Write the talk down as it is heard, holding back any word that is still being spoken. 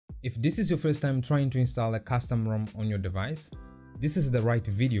If this is your first time trying to install a custom ROM on your device, this is the right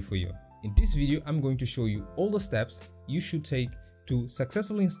video for you. In this video, I'm going to show you all the steps you should take to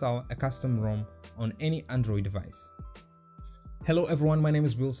successfully install a custom ROM on any Android device. Hello everyone, my name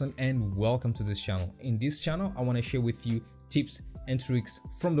is Wilson and welcome to this channel. In this channel, I want to share with you tips and tricks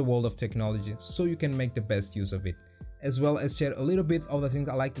from the world of technology so you can make the best use of it, as well as share a little bit of the things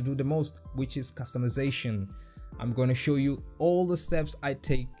I like to do the most, which is customization. I'm going to show you all the steps I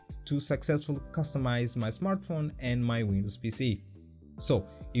take to successfully customize my smartphone and my Windows PC. So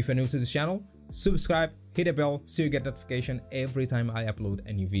if you're new to this channel, subscribe, hit a bell so you get notification every time I upload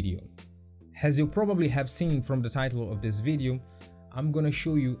a new video. As you probably have seen from the title of this video, I'm going to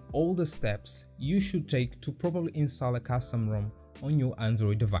show you all the steps you should take to properly install a custom ROM on your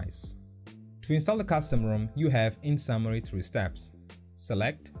Android device. To install a custom ROM, you have in summary 3 steps.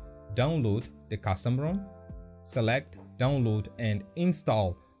 Select, download the custom ROM, select, download and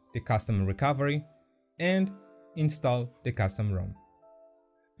install the custom recovery, and install the custom ROM.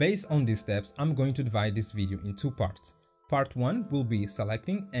 Based on these steps, I'm going to divide this video in 2 parts. Part 1 will be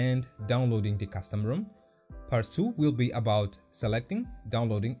selecting and downloading the custom ROM. Part 2 will be about selecting,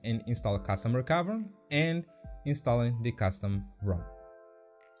 downloading and install custom recovery and installing the custom ROM.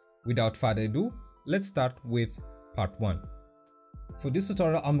 Without further ado, let's start with part 1. For this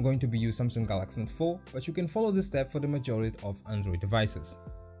tutorial, I'm going to be using Samsung Galaxy Note 4, but you can follow this step for the majority of Android devices.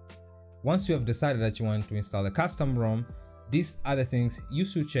 Once you have decided that you want to install a custom ROM, these are the things you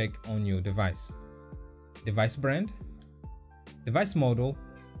should check on your device: device brand, device model,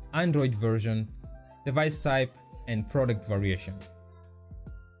 Android version, device type, and product variation.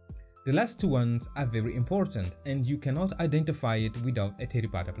 The last 2 ones are very important and you cannot identify it without a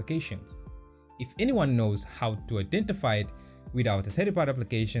third-party application. If anyone knows how to identify it without a third-party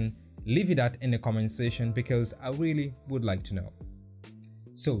application, leave it that in the comment section because I really would like to know.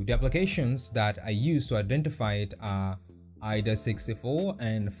 So the applications that I use to identify it are IDA64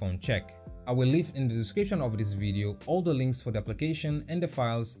 and PhoneCheck. I will leave in the description of this video all the links for the application and the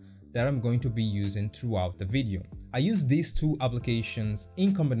files that I'm going to be using throughout the video. I use these 2 applications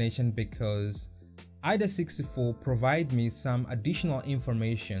in combination because IDA64 provide me some additional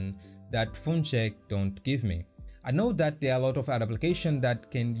information that PhoneCheck don't give me. I know that there are a lot of other applications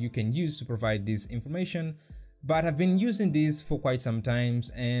that you can use to provide this information, but I've been using these for quite some time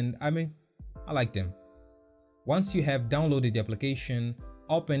and I like them. Once you have downloaded the application,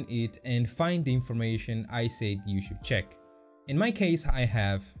 open it and find the information I said you should check. In my case, I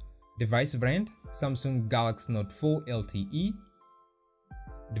have device brand, Samsung Galaxy Note 4 LTE,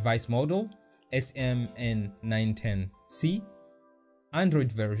 device model, SMN910C,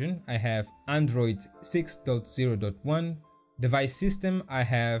 Android version, I have Android 6.0.1, device system, I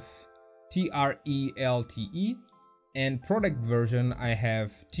have TRE-LTE, and product version, I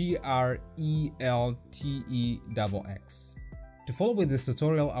have TRE-LTE-XX. To follow with this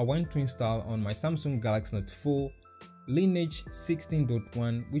tutorial, I want to install on my Samsung Galaxy Note 4 Lineage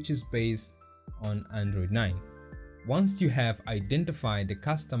 16.1, which is based on Android 9. Once you have identified the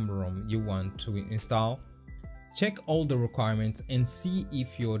custom ROM you want to install, check all the requirements and see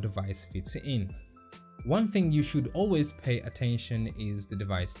if your device fits in. One thing you should always pay attention is the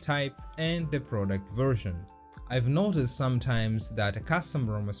device type and the product version. I've noticed sometimes that a custom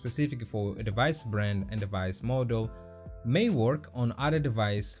ROM specific for a device brand and device model may work on other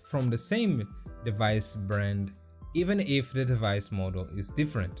devices from the same device brand even if the device model is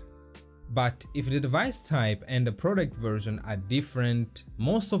different. But if the device type and the product version are different,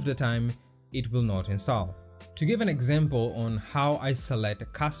 most of the time it will not install. To give an example on how I select a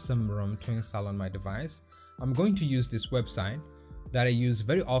custom ROM to install on my device, I'm going to use this website that I use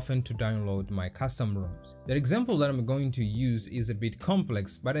very often to download my custom ROMs. The example that I'm going to use is a bit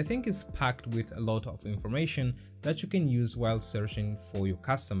complex, but I think it's packed with a lot of information that you can use while searching for your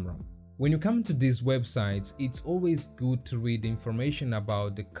custom ROM. When you come to these websites, it's always good to read the information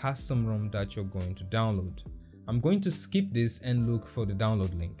about the custom ROM that you're going to download. I'm going to skip this and look for the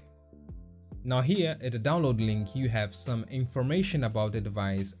download link. Now here at the download link, you have some information about the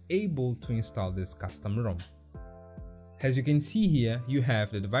device able to install this custom ROM. As you can see here, you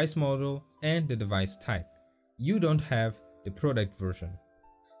have the device model and the device type. You don't have the product version.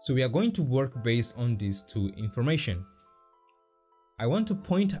 So we are going to work based on these 2 information. I want to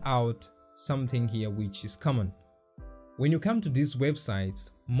point out something here which is common. When you come to these websites,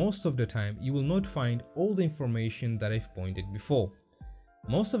 most of the time you will not find all the information that I've pointed before.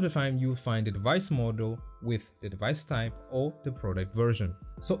 Most of the time you will find the device model with the device type or the product version.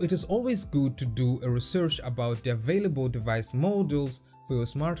 So it is always good to do a research about the available device models for your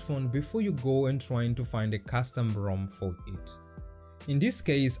smartphone before you go and trying to find a custom ROM for it. In this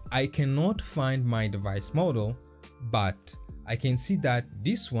case, I cannot find my device model, but I can see that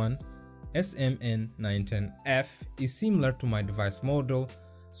this one, SMN910F, is similar to my device model.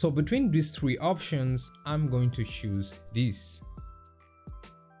 So between these three options, I'm going to choose this.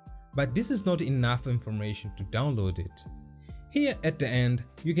 But this is not enough information to download it. Here at the end,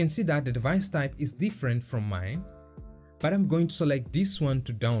 you can see that the device type is different from mine, but I'm going to select this one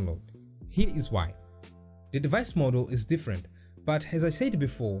to download. Here is why. The device model is different, but as I said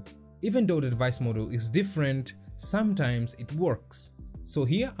before, even though the device model is different, sometimes it works. So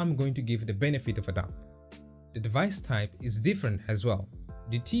here I'm going to give the benefit of a doubt. The device type is different as well.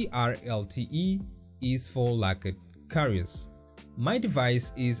 The TRLTE is for locked carriers. My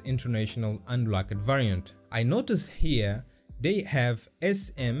device is international unlocked variant. I noticed here they have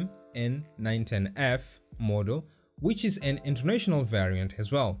SMN910F model, which is an international variant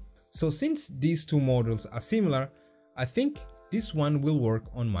as well. So since these two models are similar, I think this one will work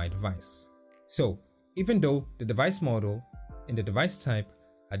on my device. So even though the device model and the device type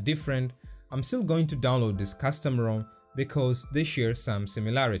are different, I'm still going to download this custom ROM because they share some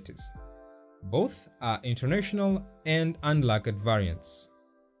similarities. Both are international and unlocked variants.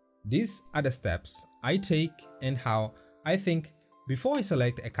 These are the steps I take and how I think before I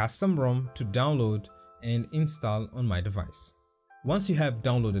select a custom ROM to download and install on my device. Once you have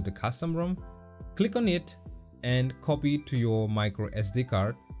downloaded the custom ROM, click on it and copy it to your micro SD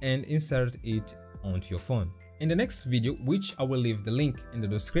card and insert it onto your phone. In the next video, which I will leave the link in the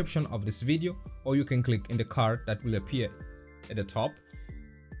description of this video, or you can click in the card that will appear at the top,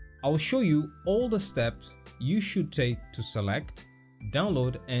 I'll show you all the steps you should take to select,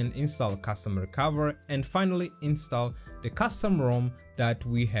 download and install custom recover, and finally install the custom ROM that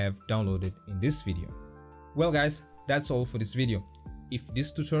we have downloaded in this video. Well guys, that's all for this video. If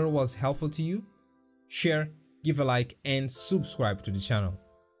this tutorial was helpful to you, share, give a like and subscribe to the channel.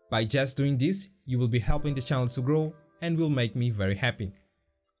 By just doing this, you will be helping the channel to grow and will make me very happy.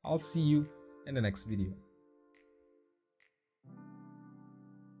 I'll see you in the next video.